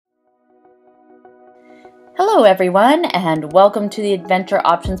Hello, everyone, and welcome to the Adventure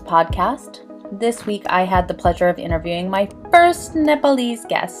Options Podcast. This week, I had the pleasure of interviewing my first Nepalese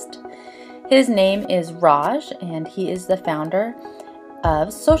guest. His name is Raj, and he is the founder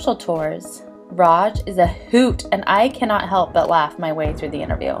of Social Tours. Raj is a hoot, and I cannot help but laugh my way through the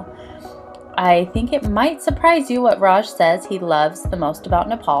interview. I think it might surprise you what Raj says he loves the most about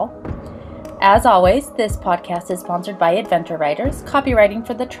Nepal. As always, this podcast is sponsored by Adventure Writers, copywriting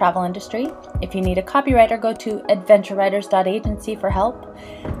for the travel industry. If you need a copywriter, go to adventurewriters.agency for help.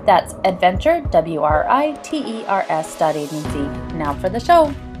 That's adventure, WRITERS.agency. Now for the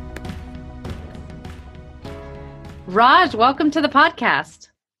show. Raj, welcome to the podcast.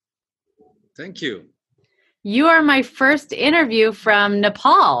 Thank you. You are my first interview from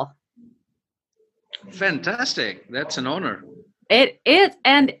Nepal. Fantastic. That's an honor. It is,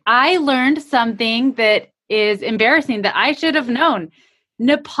 and I learned something that is embarrassing that I should have known.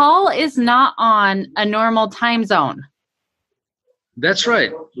 Nepal is not on a normal time zone. That's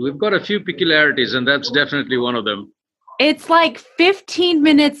right. We've got a few peculiarities, and that's definitely one of them. It's like 15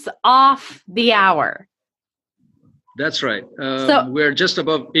 minutes off the hour. That's right. We're just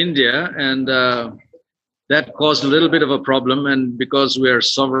above India, and that caused a little bit of a problem. And because we are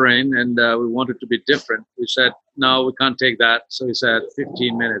sovereign and we wanted to be different, we said, no, we can't take that. So we said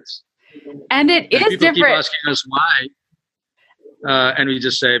 15 minutes. And it is people different. People keep asking us why. And we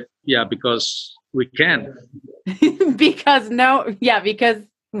just say, yeah, because we can. because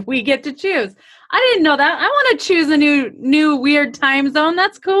we get to choose. I didn't know that. I want to choose a new weird time zone.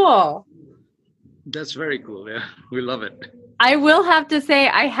 That's cool. That's very cool. Yeah, we love it. I will have to say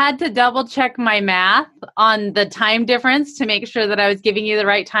I had to double check my math on the time difference to make sure that I was giving you the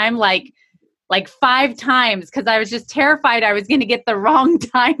right time, like 5 times, because I was just terrified I was going to get the wrong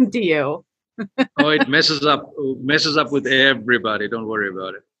time to you. Oh, it messes up with everybody. Don't worry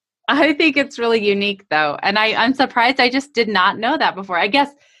about it. I think it's really unique, though. And I'm surprised I just did not know that before. I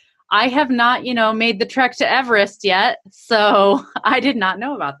guess I have not, made the trek to Everest yet. So I did not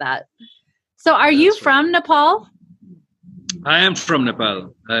know about that. So are you from Nepal? I am from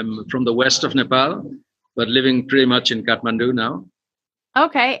Nepal. I'm from the west of Nepal, but living pretty much in Kathmandu now.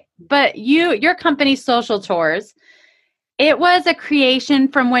 Okay. But your company, Social Tours, it was a creation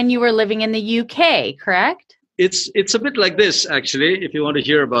from when you were living in the UK, correct? It's a bit like this, actually, if you want to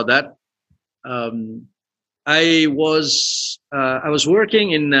hear about that. I was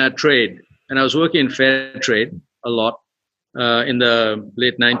working in trade, and I was working in fair trade a lot in the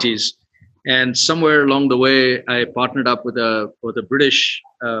late 90s. And somewhere along the way, I partnered up with a British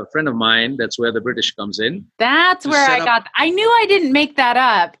friend of mine. That's where the British comes in. That's where I got. I knew I didn't make that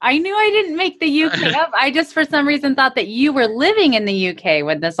up. I knew I didn't make the UK up. I just, for some reason, thought that you were living in the UK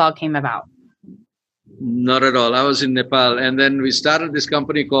when this all came about. Not at all. I was in Nepal, and then we started this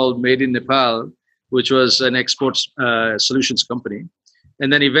company called Made in Nepal, which was an export solutions company.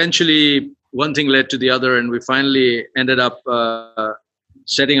 And then eventually, one thing led to the other, and we finally ended up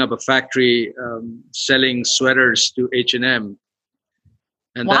setting up a factory selling sweaters to H&M,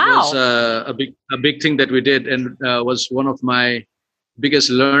 and wow. That was a big thing that we did, and was one of my biggest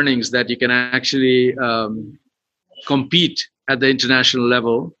learnings, that you can actually compete at the international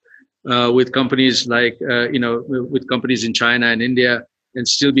level with companies like with companies in China and India, and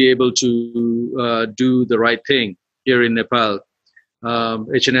still be able to do the right thing here in Nepal.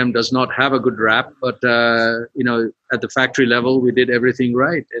 H&M does not have a good rap, but at the factory level, we did everything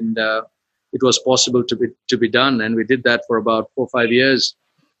right, and it was possible to be done, and we did that for about 4 or 5 years.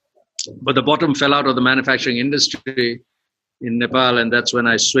 But the bottom fell out of the manufacturing industry in Nepal, and that's when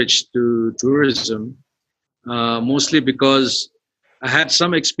I switched to tourism, mostly because I had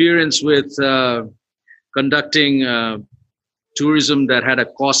some experience with conducting tourism that had a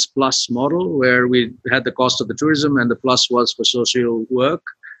cost plus model, where we had the cost of the tourism and the plus was for social work,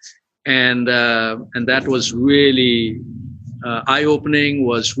 and that was really eye-opening,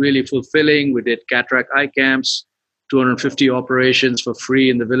 was really fulfilling. We did cataract eye camps, 250 operations for free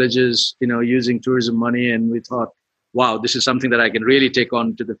in the villages, using tourism money, and we thought, wow, this is something that I can really take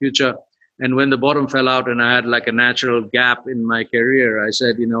on to the future. And when the bottom fell out and I had like a natural gap in my career, I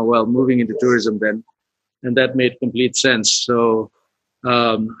said, moving into tourism then. And that made complete sense. So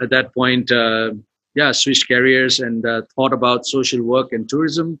at that point, switched careers and thought about social work and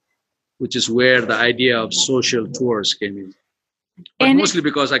tourism, which is where the idea of social tours came in. But and mostly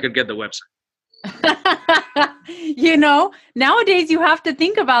because I could get the website. Nowadays you have to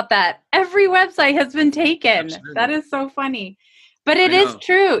think about that. Every website has been taken. Absolutely. That is so funny. But it is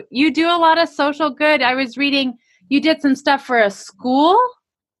true. You do a lot of social good. I was reading, you did some stuff for a school.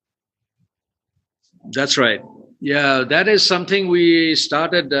 That's right. Yeah, that is something we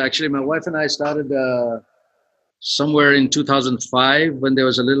started. Actually, my wife and I started somewhere in 2005 when there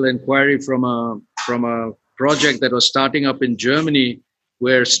was a little inquiry from a project that was starting up in Germany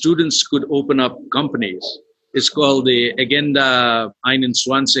where students could open up companies. It's called the Agenda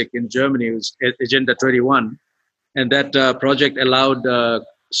 21 in Germany. It was Agenda 21. And that project allowed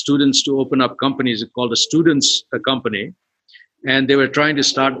students to open up companies. It's called a students company. And they were trying to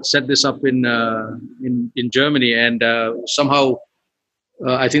set this up in Germany. And somehow,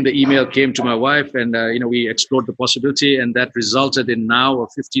 I think the email came to my wife, and we explored the possibility, and that resulted in now a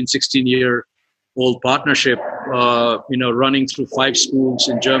 15, 16-year-old partnership, running through 5 schools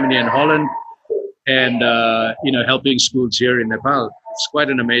in Germany and Holland, and helping schools here in Nepal. It's quite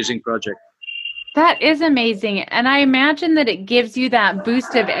an amazing project. That is amazing. And I imagine that it gives you that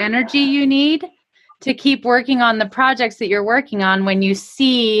boost of energy you need to keep working on the projects that you're working on when you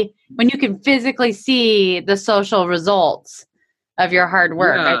can physically see the social results of your hard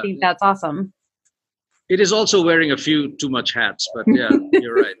work. Yeah. I think that's awesome. It is also wearing a few too much hats, but yeah,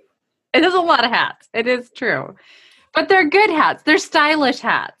 you're right. It is a lot of hats. It is true. But they're good hats. They're stylish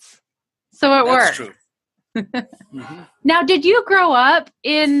hats. So it works. That's true. Now, did you grow up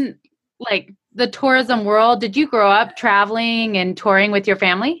in like the tourism world? Did you grow up traveling and touring with your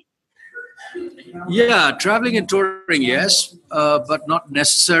family? Yeah, traveling and touring, yes, but not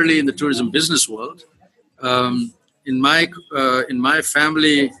necessarily in the tourism business world. In my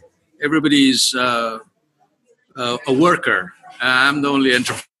family, everybody's a worker. I'm the only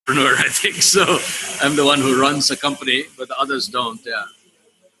entrepreneur, I think. So I'm the one who runs a company, but the others don't. Yeah.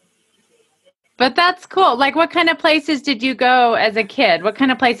 But that's cool. Like, what kind of places did you go as a kid? What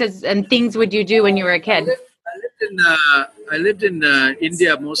kind of places and things would you do when you were a kid? I lived in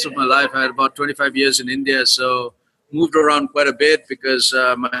India most of my life. I had about 25 years in India, so moved around quite a bit because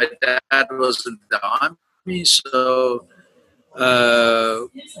my dad was in the army. So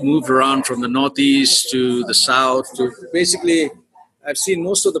moved around from the northeast to the south. To basically, I've seen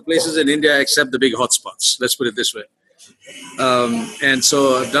most of the places in India except the big hotspots. Let's put it this way. And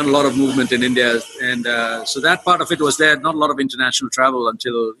so I've done a lot of movement in India, and so that part of it was there. Not a lot of international travel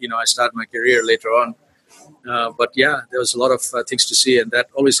until I started my career later on. But yeah, there was a lot of things to see, and that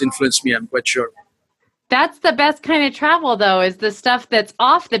always influenced me, I'm quite sure. That's the best kind of travel, though, is the stuff that's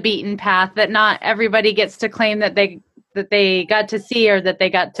off the beaten path that not everybody gets to claim that they got to see or that they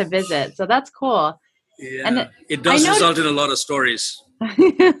got to visit. So that's cool. Yeah, and it does result in a lot of stories.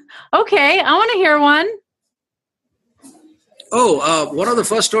 Okay, I want to hear one. One of the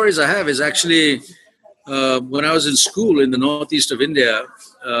first stories I have is actually when I was in school in the northeast of India.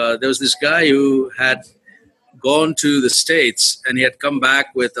 There was this guy who had gone to the States, and he had come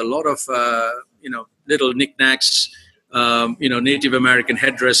back with a lot of little knickknacks, Native American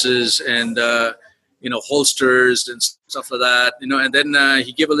headdresses and holsters and stuff like that. And then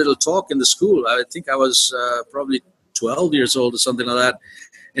he gave a little talk in the school. I think I was probably 12 years old or something like that,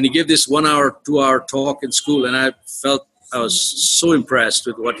 and he gave this 1 hour, 2 hour talk in school, and I was so impressed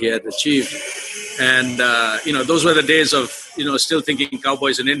with what he had achieved. And those were the days of still thinking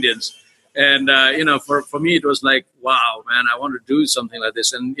cowboys and Indians. And, for me, it was like, wow, man, I want to do something like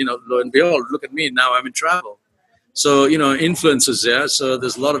this. And, lo and behold, look at me. Now I'm in travel. So, influences, yeah. So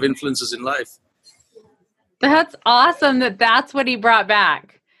there's a lot of influences in life. That's awesome that's what he brought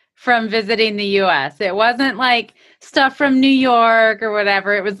back from visiting the U.S. It wasn't like stuff from New York or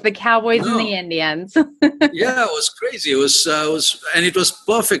whatever. It was the cowboys and the Indians. Yeah, it was crazy. It was and it was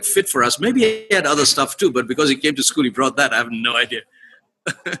perfect fit for us. Maybe he had other stuff too, but because he came to school, he brought that. I have no idea.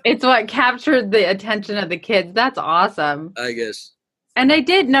 It's what captured the attention of the kids. That's awesome. I guess. And I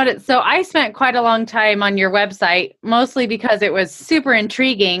did notice, so I spent quite a long time on your website, mostly because it was super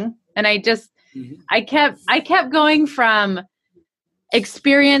intriguing. And I kept going from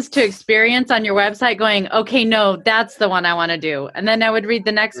experience to experience on your website going, okay, no, that's the one I want to do. And then I would read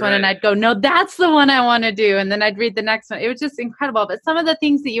the next one and I'd go, no, that's the one I want to do. And then I'd read the next one. It was just incredible. But some of the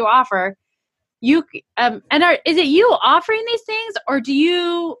things that you offer, is it you offering these things, or do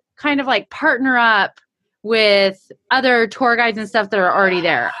you kind of like partner up with other tour guides and stuff that are already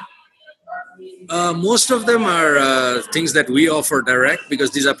there? Most of them are things that we offer direct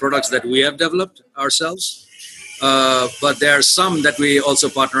because these are products that we have developed ourselves. But there are some that we also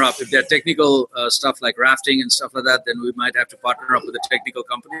partner up. If they're technical stuff like rafting and stuff like that, then we might have to partner up with a technical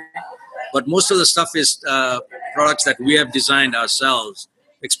company. But most of the stuff is products that we have designed ourselves,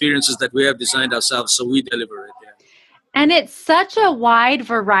 experiences that we have designed ourselves, so we deliver it. Yeah. And it's such a wide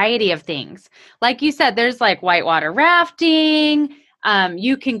variety of things. Like you said, there's like whitewater rafting.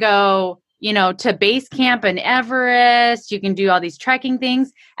 You can go to base camp in Everest. You can do all these trekking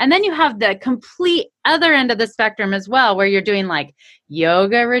things. And then you have the complete other end of the spectrum as well, where you're doing like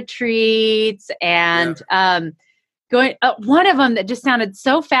yoga retreats and one of them that just sounded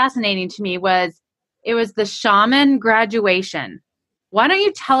so fascinating to me was the shaman graduation. Why don't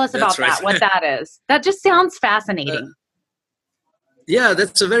you tell us about that, what that is? That just sounds fascinating. Yeah,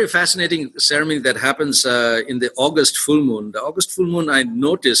 that's a very fascinating ceremony that happens in the August full moon. The August full moon, I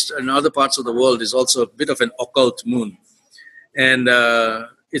noticed in other parts of the world, is also a bit of an occult moon. And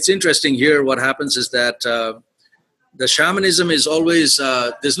it's interesting here. What happens is that the shamanism is always,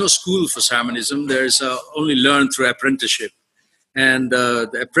 there's no school for shamanism. There's only learned through apprenticeship. And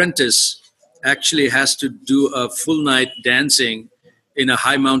the apprentice actually has to do a full night dancing in a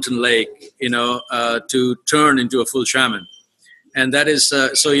high mountain lake, to turn into a full shaman. And that is,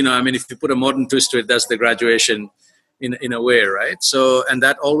 if you put a modern twist to it, that's the graduation in a way, right? So, and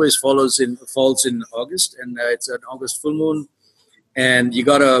that always falls in August, and it's an August full moon. And they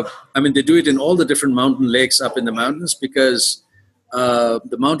do it in all the different mountain lakes up in the mountains, because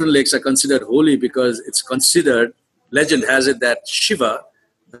the mountain lakes are considered holy, because it's considered, legend has it, that Shiva,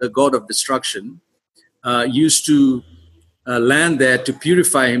 the god of destruction, used to land there to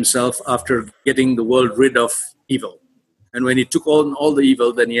purify himself after getting the world rid of evil. And when he took on all the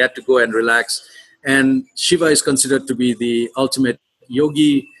evil, then he had to go and relax. And Shiva is considered to be the ultimate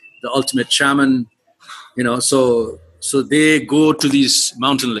yogi, the ultimate shaman, so they go to these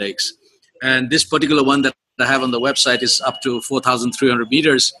mountain lakes. And this particular one that I have on the website is up to 4,300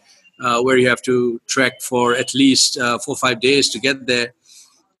 meters, where you have to trek for at least 4 or 5 days to get there.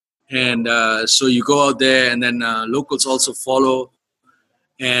 And so you go out there, and then locals also follow.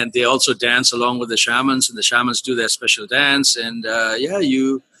 And they also dance along with the shamans, and the shamans do their special dance. And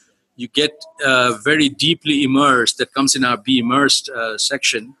you get very deeply immersed. That comes in our Be Immersed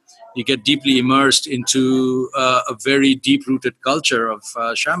section. You get deeply immersed into a very deep-rooted culture of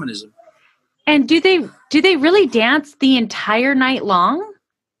shamanism. And do they really dance the entire night long?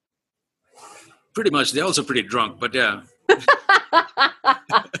 Pretty much. They're also pretty drunk, but yeah.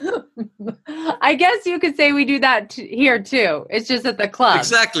 I guess you could say we do that here too. It's just at the club.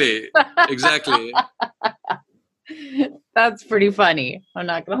 Exactly. That's pretty funny. I'm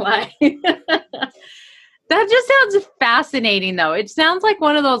not going to lie. That just sounds fascinating, though. It sounds like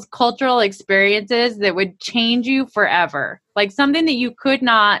one of those cultural experiences that would change you forever. Like something that you could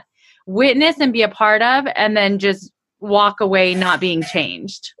not witness and be a part of, and then just walk away not being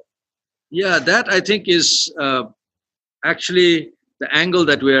changed. Yeah, that I think is actually the angle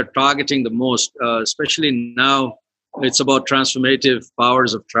that we are targeting the most, especially now. It's about transformative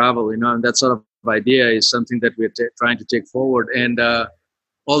powers of travel, and that sort of idea is something that we're trying to take forward. And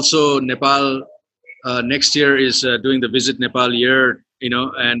also Nepal next year is doing the Visit Nepal year,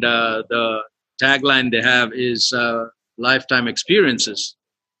 and the tagline they have is lifetime experiences.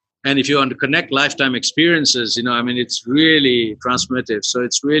 And if you want to connect lifetime experiences, it's really transformative. So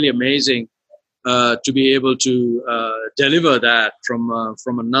it's really amazing to be able to deliver that from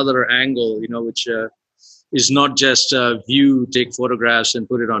another angle, which is not just view, take photographs and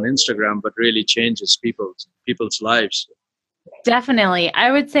put it on Instagram, but really changes people's lives. Definitely.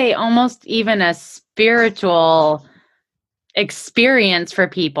 I would say almost even a spiritual experience for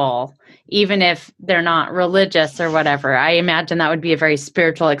people, even if they're not religious or whatever. I imagine that would be a very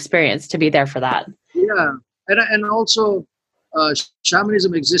spiritual experience to be there for that. Yeah. And also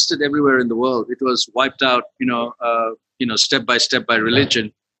shamanism existed everywhere in the world. It was wiped out, step by step by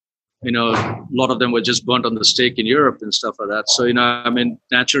religion. A lot of them were just burnt on the stake in Europe and stuff like that. So,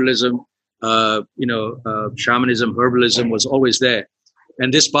 naturalism, shamanism, herbalism was always there.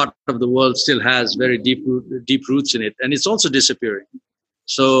 And this part of the world still has very deep roots in it. And it's also disappearing.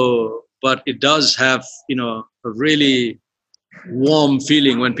 So, but it does have, a really warm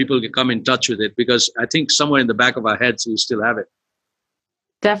feeling when people come in touch with it, because I think somewhere in the back of our heads, we still have it.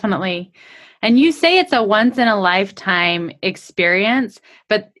 Definitely. And you say it's a once in a lifetime experience,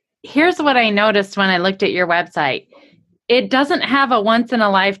 but here's what I noticed when I looked at your website. It doesn't have a once in a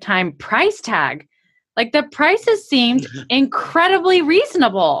lifetime price tag. Like the prices seemed incredibly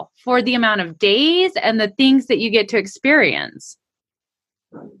reasonable for the amount of days and the things that you get to experience.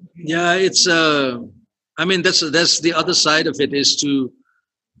 Yeah, it's that's the other side of it, is to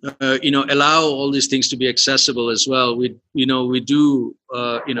allow all these things to be accessible as well. We do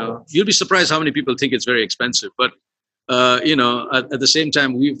you'll be surprised how many people think it's very expensive, but at the same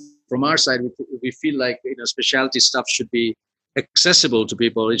time, from our side, we feel like specialty stuff should be accessible to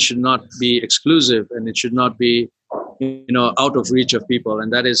people. It should not be exclusive, and it should not be out of reach of people.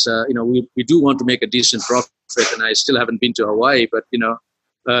 And that is we do want to make a decent profit. And I still haven't been to Hawaii, but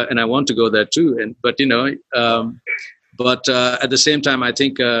and I want to go there too. And but at the same time, I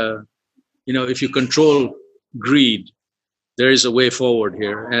think if you control greed, there is a way forward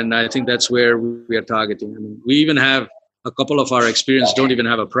here, and I think that's where we are targeting. I mean, we even have a couple of our experience don't even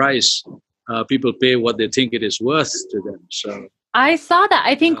have a price. People pay what they think it is worth to them. So I saw that.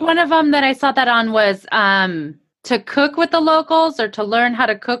 I think one of them that I saw that on was to cook with the locals, or to learn how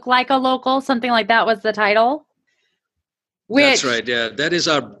to cook like a local. Something like that was the title. That's right. Yeah, that is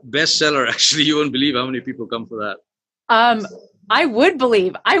our bestseller. Actually, you won't believe how many people come for that. I would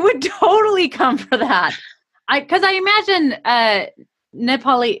believe. I would totally come for that. Because I imagine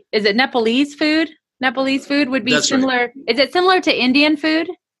Nepali, is it Nepalese food? Nepalese food would be similar. Right. Is it similar to Indian food?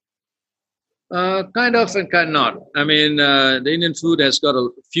 Kind of and kind not. I mean, the Indian food has got a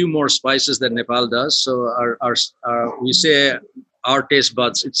few more spices than Nepal does. So we say our taste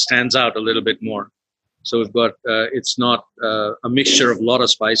buds, it stands out a little bit more. So we've got, it's not a mixture of a lot of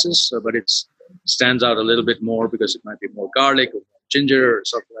spices, but it stands out a little bit more because it might be more garlic or ginger or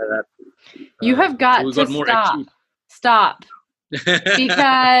something like that. You have got to stop,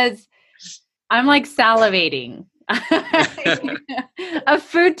 because I'm like salivating. A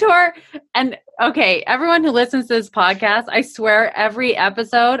food tour. And okay, everyone who listens to this podcast, I swear every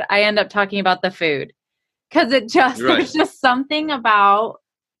episode I end up talking about the food, because there's just something about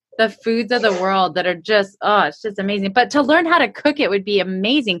the foods of the world that are just, it's just amazing. But to learn how to cook it would be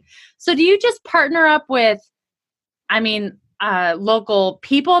amazing. So do you just partner up with, local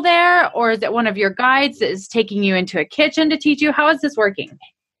people there, or is it one of your guides that is taking you into a kitchen to teach you? How is this working?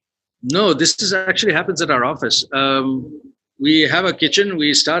 No, this actually happens at our office. We have a kitchen.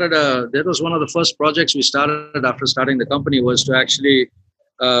 We started that was one of the first projects we started after starting the company, was to actually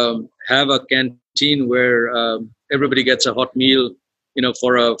have a canteen where everybody gets a hot meal,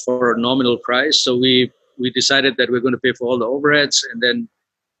 for a nominal price. So we decided that we're going to pay for all the overheads and then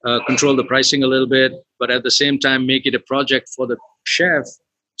control the pricing a little bit, but at the same time make it a project for the chef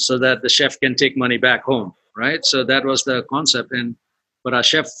so that the chef can take money back home, right? So that was the concept. But our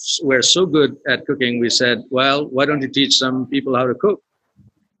chefs were so good at cooking, we said, well, why don't you teach some people how to cook?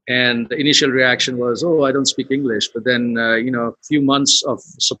 And the initial reaction was, I don't speak English. But then, a few months of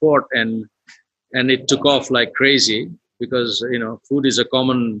support and it took off like crazy, because, food is a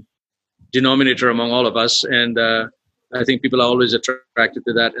common denominator among all of us. And I think people are always attracted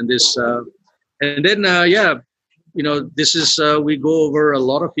to that. And this, this is, we go over a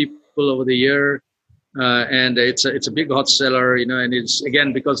lot of people over the year. And it's a big hot seller, and it's,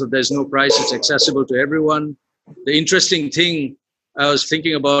 again, because there's no price, it's accessible to everyone. The interesting thing, I was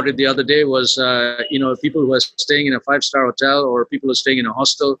thinking about it the other day, was, people who are staying in a 5-star hotel or people who are staying in a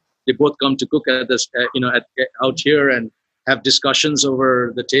hostel, they both come to cook at this, out here and have discussions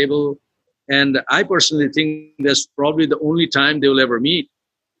over the table. And I personally think that's probably the only time they will ever meet,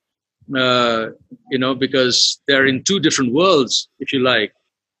 because they're in two different worlds, if you like.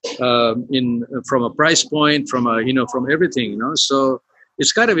 From a price point, from everything, So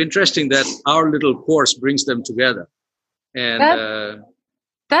it's kind of interesting that our little course brings them together. And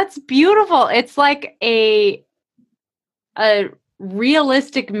that's beautiful. It's like a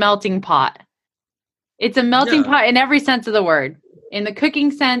realistic melting pot. It's a melting pot in every sense of the word, in the cooking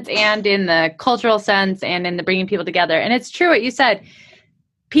sense and in the cultural sense and in the bringing people together. And it's true what you said.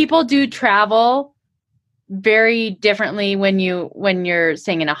 People do travel very differently when you're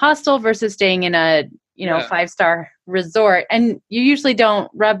staying in a hostel versus staying in a 5-star resort, and you usually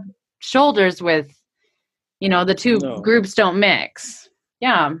don't rub shoulders with the two groups don't mix.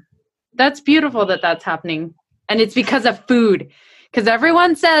 Yeah, that's beautiful that that's happening, and it's because of food, because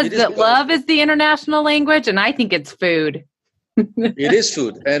everyone says that love is the international language, and I think it's food. It is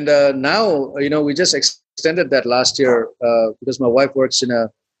food. And now we just extended that last year because my wife works in a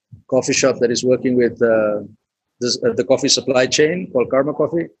coffee shop that is working with the coffee supply chain called Karma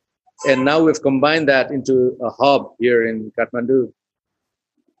Coffee. And now we've combined that into a hub here in Kathmandu,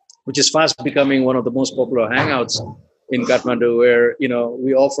 which is fast becoming one of the most popular hangouts in Kathmandu, where,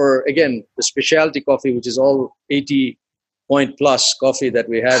 we offer, again, the specialty coffee, which is all 80-point plus coffee that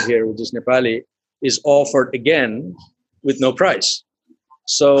we have here, which is Nepali, is offered again with no price.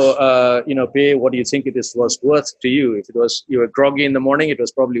 So, pay what do you think was worth to you. If you were groggy in the morning, it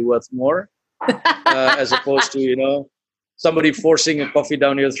was probably worth more, as opposed to, somebody forcing a coffee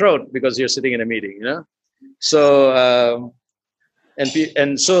down your throat because you're sitting in a meeting, So,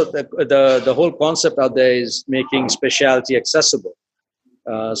 so the whole concept out there is making specialty accessible,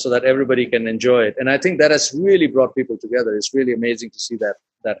 so that everybody can enjoy it. And I think that has really brought people together. It's really amazing to see that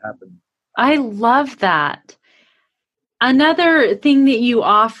happen. I love that. Another thing that you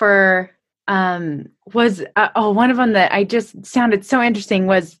offer was, one of them that I just sounded so interesting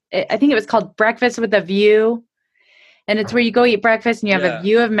was, I think it was called Breakfast with a View. And it's where you go eat breakfast and you have a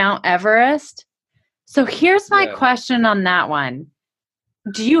view of Mount Everest. So here's my Yeah. question on that one.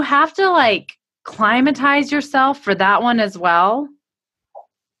 Do you have to like climatize yourself for that one as well?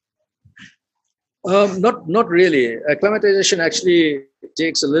 Not really. Acclimatization actually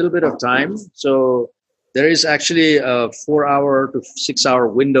takes a little bit of time. So there is actually a 4 hour to 6 hour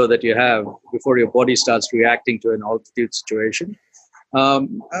window that you have before your body starts reacting to an altitude situation. I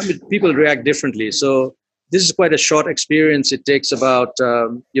mean, people react differently. So this is quite a short experience. It takes about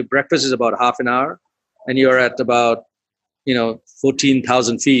your breakfast is about half an hour, and you're at about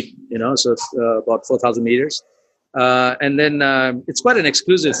 14,000 feet. So it's about 4,000 meters. And then it's quite an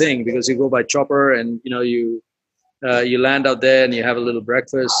exclusive thing because you go by chopper, and you land out there and you have a little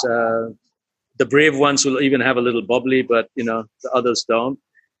breakfast. The brave ones will even have a little bubbly, but the others don't.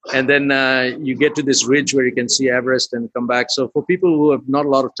 And then you get to this ridge where you can see Everest and come back. So for people who have not a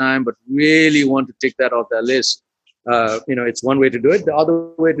lot of time but really want to tick that off their list, it's one way to do it. The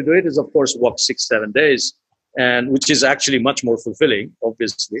other way to do it is, of course, walk 6-7 days, and which is actually much more fulfilling,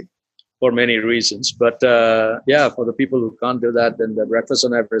 obviously, for many reasons. But for the people who can't do that, then the breakfast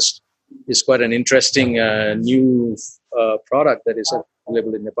on Everest is quite an interesting new product that is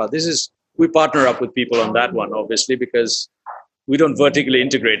available in Nepal. We partner up with people on that one, obviously, because we don't vertically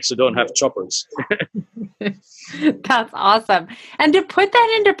integrate, so don't have choppers. That's awesome. And to put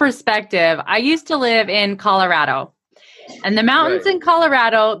that into perspective, I used to live in Colorado. And the mountains in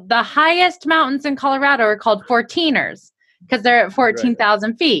Colorado, the highest mountains in Colorado are called 14ers because they're at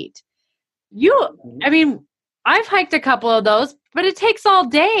 14,000 feet. I mean, I've hiked a couple of those, but it takes all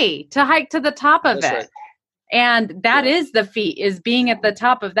day to hike to the top of it. Right. And that is the feat, is being at the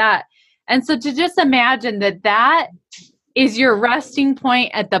top of that. And so to just imagine that is your resting point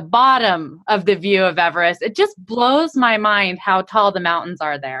at the bottom of the view of Everest, it just blows my mind how tall the mountains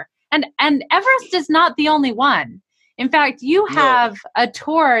are there. And Everest is not the only one. In fact, you have a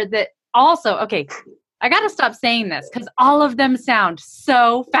tour that also, okay, I got to stop saying this because all of them sound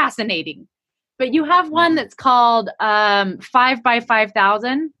so fascinating. But you have one that's called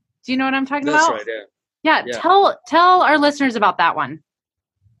 5x5,000. Do you know what I'm talking about? That's right, yeah. Tell our listeners about that one.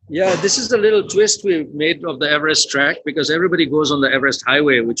 Yeah, this is a little twist we've made of the Everest track, because everybody goes on the Everest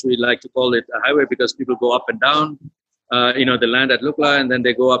Highway, which we like to call it a highway because people go up and down. They land at Lukla and then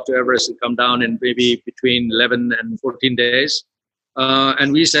they go up to Everest and come down in maybe between 11 and 14 days.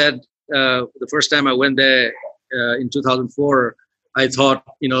 And we said the first time I went there in 2004, I thought,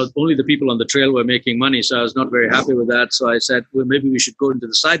 only the people on the trail were making money. So I was not very happy with that. So I said, well, maybe we should go into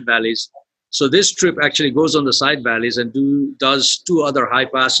the side valleys. So this trip actually goes on the side valleys and does 2 other high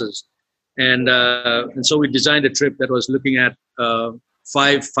passes. And so we designed a trip that was looking at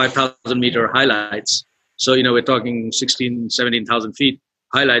 5,000 meter highlights. So, we're talking 17,000 feet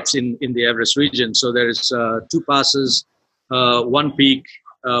highlights in the Everest region. So there's 2 passes, 1 peak,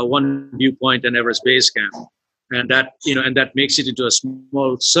 1 viewpoint, and Everest Base Camp. And that makes it into a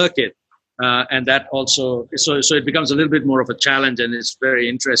small circuit. And that also, so it becomes a little bit more of a challenge, and it's very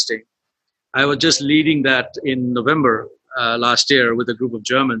interesting. I was just leading that in November last year with a group of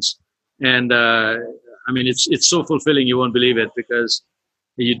Germans. And it's so fulfilling, you won't believe it, because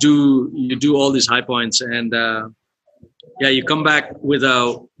you do all these high points, and you come back with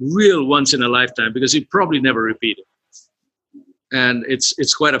a real once in a lifetime, because you probably never repeat it. And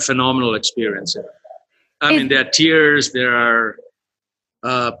it's quite a phenomenal experience. There are tears, there are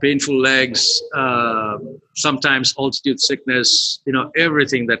painful legs, sometimes altitude sickness,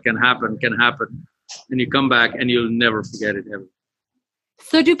 everything that can happen. And you come back and you'll never forget it ever.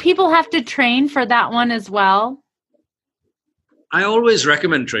 So do people have to train for that one as well? I always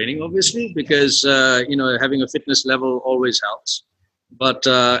recommend training, obviously, because, having a fitness level always helps. But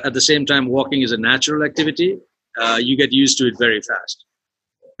at the same time, walking is a natural activity. You get used to it very fast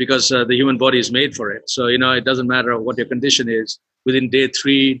because the human body is made for it. So, it doesn't matter what your condition is. Within day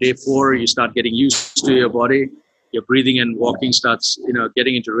 3, day 4, you start getting used to your body. Your breathing and walking starts,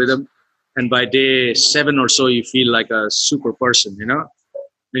 getting into rhythm. And by day 7 or so, you feel like a super person,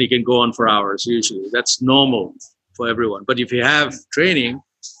 and you can go on for hours usually. That's normal for everyone. But if you have training,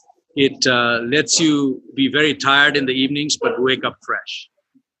 it lets you be very tired in the evenings, but wake up fresh.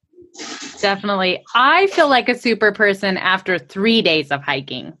 Definitely. I feel like a super person after 3 days of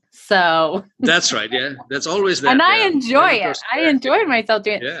hiking. So that's right. Yeah. That's always that. And I enjoy it. I enjoyed myself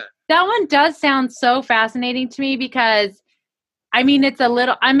doing it. Yeah. That one does sound so fascinating to me because, I'm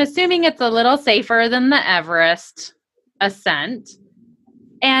assuming it's a little safer than the Everest ascent.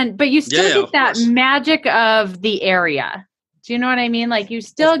 But you still get that magic of the area. Do you know what I mean? Like you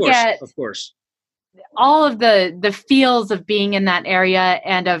still get, of course, all of the feels of being in that area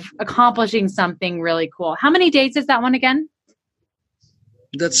and of accomplishing something really cool. How many days is that one again?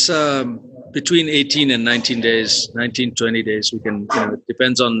 That's between 18 and 19 days, 19, 20 days. We can, it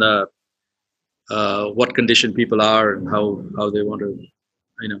depends on the what condition people are and how they want to,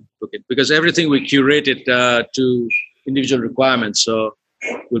 book it. Because everything we curate it to individual requirements. So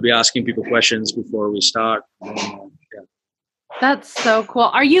we'll be asking people questions before we start. Yeah. That's so cool.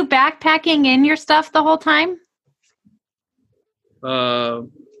 Are you backpacking in your stuff the whole time?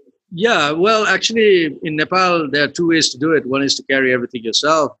 Yeah, well, actually, in Nepal, there are two ways to do it. One is to carry everything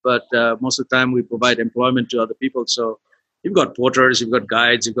yourself, but most of the time we provide employment to other people. So you've got porters, you've got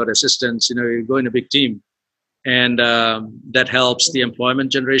guides, you've got assistants, you go in a big team. And that helps the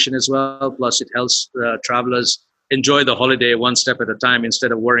employment generation as well. Plus, it helps travelers enjoy the holiday one step at a time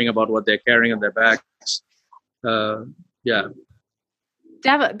instead of worrying about what they're carrying on their backs. Yeah.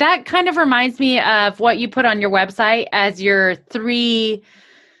 That kind of reminds me of what you put on your website as your 3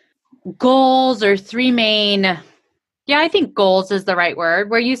 goals or 3 main, I think goals is the right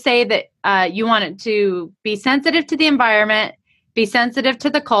word, where you say that you want it to be sensitive to the environment, be sensitive to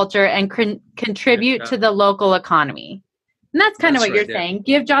the culture, and contribute to the local economy. And that's kind of what you're saying.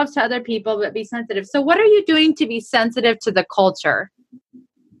 Give jobs to other people, but be sensitive. So what are you doing to be sensitive to the culture?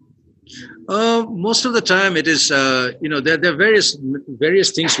 Most of the time it is, there are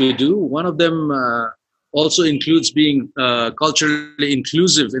various things we do. One of them also includes being culturally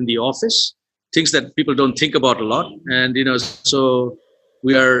inclusive in the office, things that people don't think about a lot. And, so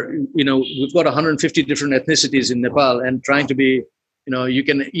we are, we've got 150 different ethnicities in Nepal, and trying to be, you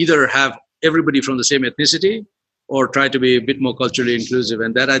can either have everybody from the same ethnicity or try to be a bit more culturally inclusive.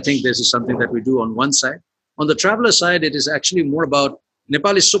 And that, I think, this is something that we do on one side. On the traveler side, it is actually more about,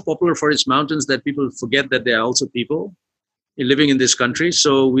 Nepal is so popular for its mountains that people forget that they are also people living in this country.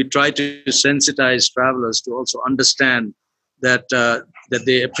 So we try to sensitize travelers to also understand that that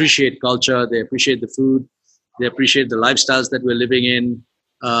they appreciate culture, they appreciate the food, they appreciate the lifestyles that we're living in.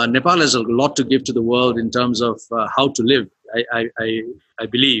 Nepal has a lot to give to the world in terms of how to live, I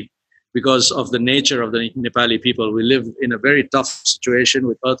believe, because of the nature of the Nepali people. We live in a very tough situation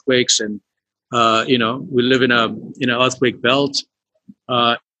with earthquakes, and we live in an earthquake belt.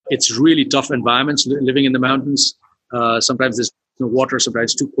 It's really tough environments living in the mountains. Sometimes there's no water,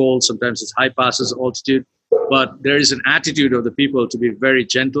 sometimes it's too cold, sometimes it's high passes, altitude. But there is an attitude of the people to be very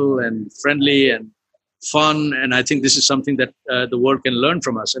gentle and friendly and fun. And I think this is something that the world can learn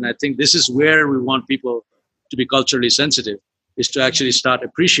from us. And I think this is where we want people to be culturally sensitive, is to actually start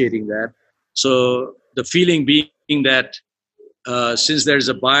appreciating that. So the feeling being that since there's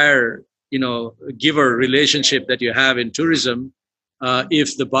a buyer, giver relationship that you have in tourism,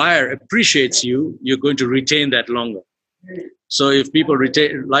 if the buyer appreciates you, you're going to retain that longer. So if people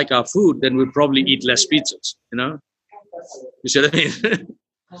like our food, then we'll probably eat less pizzas, You see what I mean?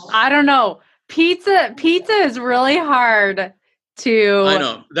 I don't know. Pizza is really hard to... I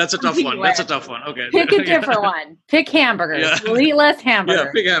know. That's a tough one. That's a tough one. Okay. Pick a different one. Pick hamburgers. Yeah. We'll eat less hamburgers.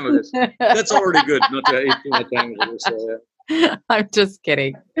 Yeah, pick hamburgers. That's already good, not to eat too much hamburgers. So, yeah. I'm just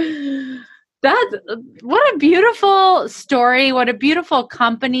kidding. What a beautiful story. What a beautiful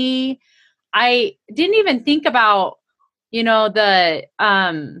company. I didn't even think about, the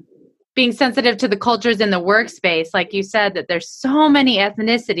being sensitive to the cultures in the workspace. Like you said, that there's so many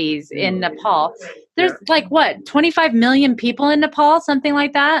ethnicities in Nepal. There's 25 million people in Nepal, something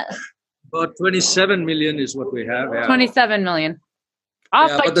like that? About 27 million is what we have. Yeah. 27 million. Off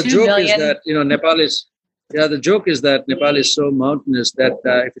by but the 2 joke million. Is that, Nepal is... Yeah, the joke is that Nepal is so mountainous that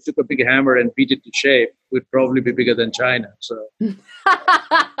if you took a big hammer and beat it to shape, it would probably be bigger than China. So,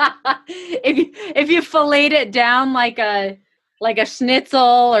 if you filleted it down like a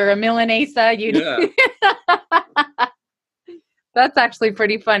schnitzel or a milanesa, That's actually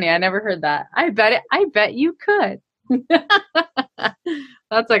pretty funny. I never heard that. I bet you could.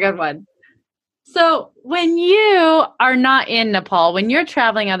 That's a good one. So when you are not in Nepal, when you're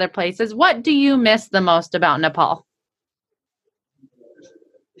traveling other places, what do you miss the most about Nepal?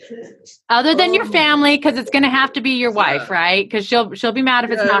 Other than your family, because it's going to have to be your wife, right? Because she'll be mad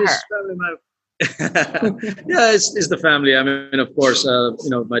if it's not her. It's the family. I mean, of course,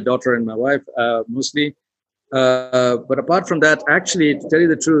 my daughter and my wife mostly. But apart from that, actually, to tell you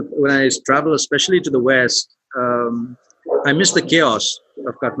the truth, when I travel, especially to the West, I miss the chaos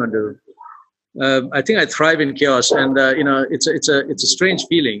of Kathmandu. I think I thrive in chaos, and it's a strange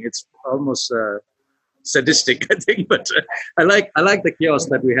feeling. It's almost sadistic, I think, but I like the chaos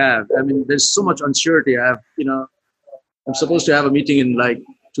that we have. I mean, there's so much uncertainty. I'm supposed to have a meeting in like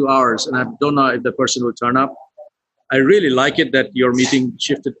 2 hours, and I don't know if the person will turn up. I really like it that your meeting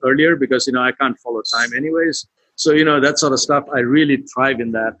shifted earlier because I can't follow time anyways. So that sort of stuff, I really thrive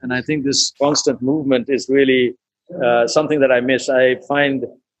in that, and I think this constant movement is really something that I miss. I find,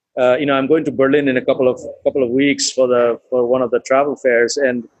 I'm going to Berlin in a couple of weeks for one of the travel fairs,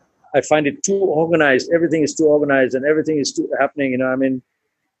 and I find it too organized. Everything is too organized, and everything is too happening.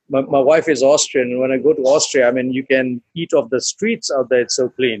 My wife is Austrian, and when I go to Austria, you can eat off the streets out there. It's so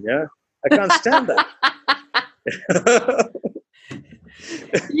clean. Yeah, I can't stand that.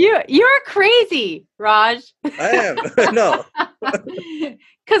 You're crazy, Raj. I am. No.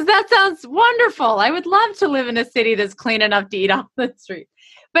 Because that sounds wonderful. I would love to live in a city that's clean enough to eat off the street.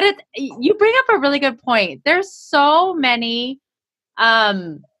 But you bring up a really good point. There's so many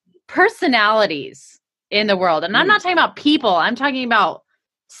personalities in the world. And I'm not talking about people. I'm talking about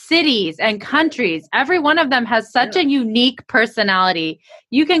cities and countries. Every one of them has such a unique personality.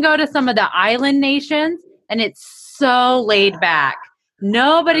 You can go to some of the island nations and it's so laid back.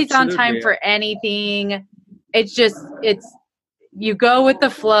 Nobody's on time for anything. It's you go with the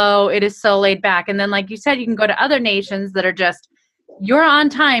flow. It is so laid back. And then, like you said, you can go to other nations that are just, you're on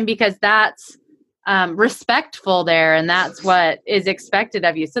time because that's respectful there. And that's what is expected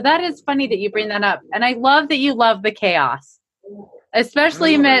of you. So that is funny that you bring that up. And I love that you love the chaos,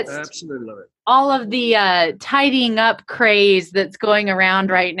 especially amidst all of the tidying up craze that's going around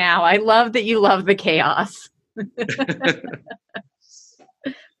right now. I love that you love the chaos.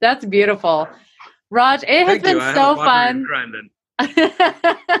 That's beautiful. Raj, it has been so fun.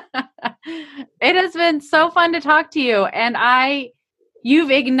 It has been so fun to talk to you. And you've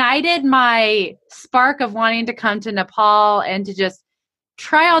ignited my spark of wanting to come to Nepal and to just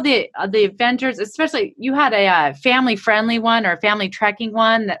try all the adventures, especially you had a family-friendly one or a family trekking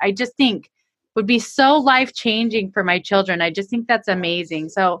one that I just think would be so life-changing for my children. I just think that's amazing.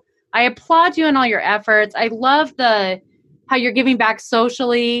 So I applaud you in all your efforts. I love how you're giving back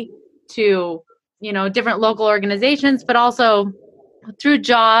socially to, different local organizations, but also through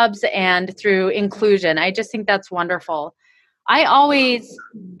jobs and through inclusion. I just think that's wonderful. I always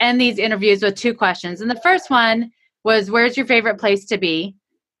end these interviews with 2 questions. And the first one was, where's your favorite place to be?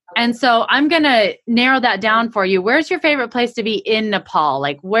 And so I'm going to narrow that down for you. Where's your favorite place to be in Nepal?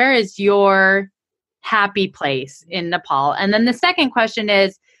 Like, where is your happy place in Nepal? And then the second question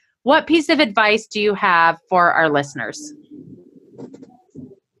is, what piece of advice do you have for our listeners?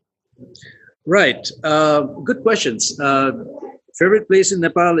 Right. Good questions. Favorite place in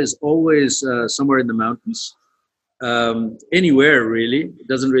Nepal is always somewhere in the mountains. Anywhere, really. It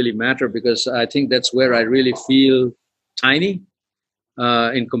doesn't really matter because I think that's where I really feel tiny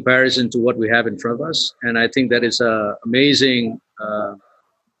in comparison to what we have in front of us. And I think that is an amazing,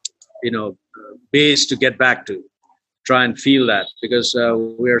 base to get back to. Try and feel that because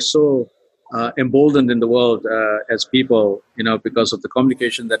we are so emboldened in the world as people, because of the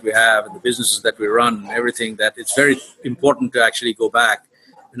communication that we have and the businesses that we run and everything, that it's very important to actually go back.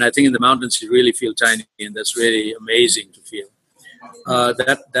 And I think in the mountains, you really feel tiny, and that's really amazing to feel.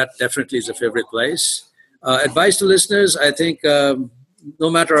 That definitely is a favorite place. Advice to listeners, I think no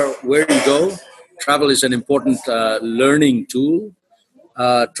matter where you go, travel is an important learning tool.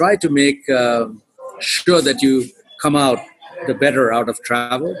 Try to make sure that you come out the better out of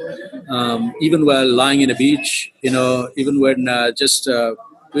travel, even while lying in a beach, even when just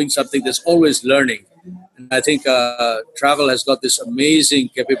doing something, there's always learning. And I think travel has got this amazing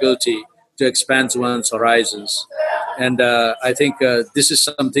capability to expand one's horizons. And I think this is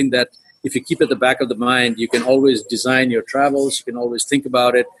something that if you keep at the back of the mind, you can always design your travels. You can always think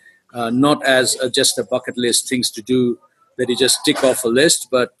about it, not as just a bucket list things to do that you just tick off a list,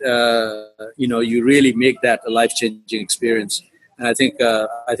 but you really make that a life-changing experience. And I think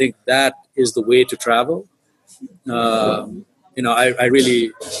that is the way to travel. I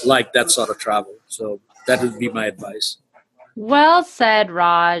really like that sort of travel. So that would be my advice. Well said,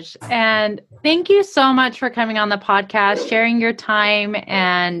 Raj. And thank you so much for coming on the podcast, sharing your time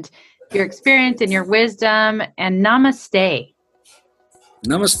and your experience and your wisdom. And namaste.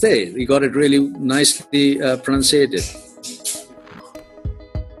 Namaste. You got it really nicely pronunciated.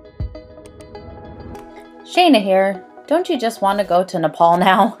 Shana here. Don't you just want to go to Nepal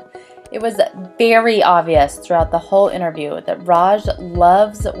now? It was very obvious throughout the whole interview that Raj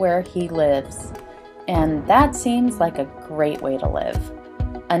loves where he lives. And that seems like a great way to live.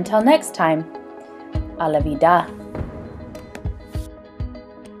 Until next time, a la vida.